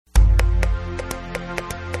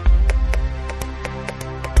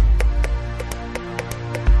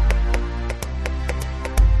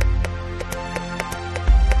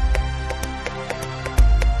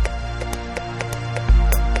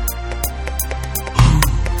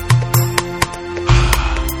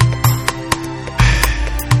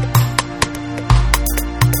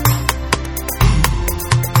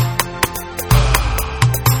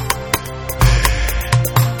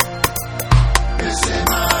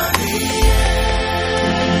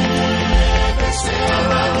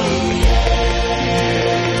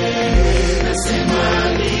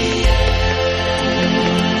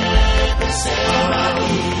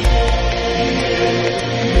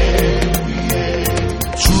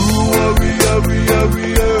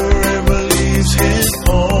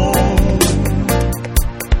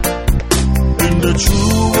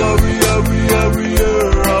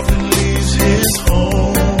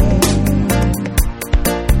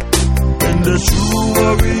The true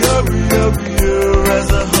warrior has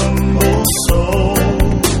a humble soul.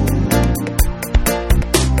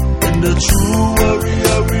 And the true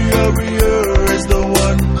warrior is the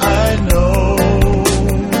one I know.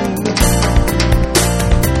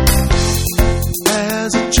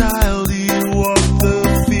 As a child he walked the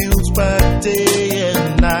fields by day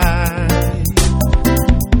and night.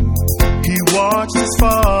 He watched his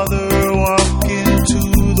father walk into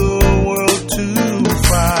the world to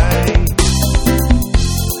fight.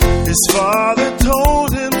 His father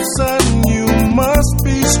told him, son, you must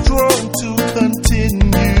be strong to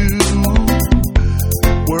continue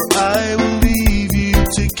where I will leave you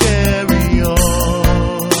to carry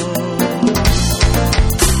on.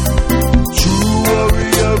 True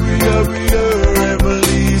warrior never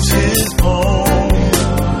leaves his home.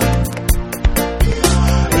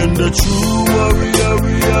 And the true warrior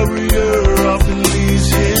often leaves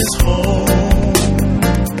his home.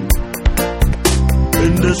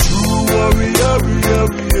 And the true warrior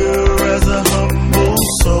has a humble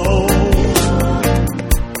soul.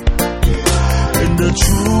 And the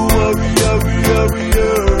true warrior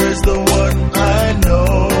is the one I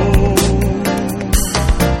know.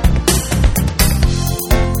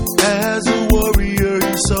 As a warrior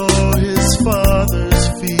he saw his father's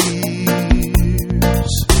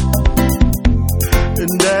fears.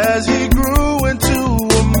 And as he grew into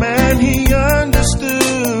a man he understood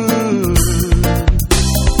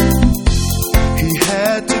he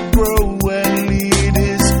had to grow and lead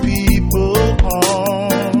his people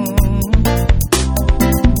on.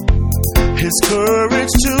 His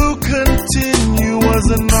courage to continue was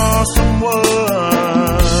an awesome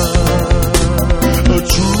one. A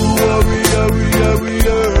true warrior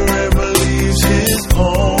never leaves his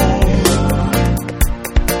home.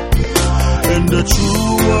 And the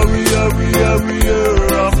true warrior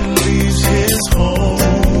often leaves his home.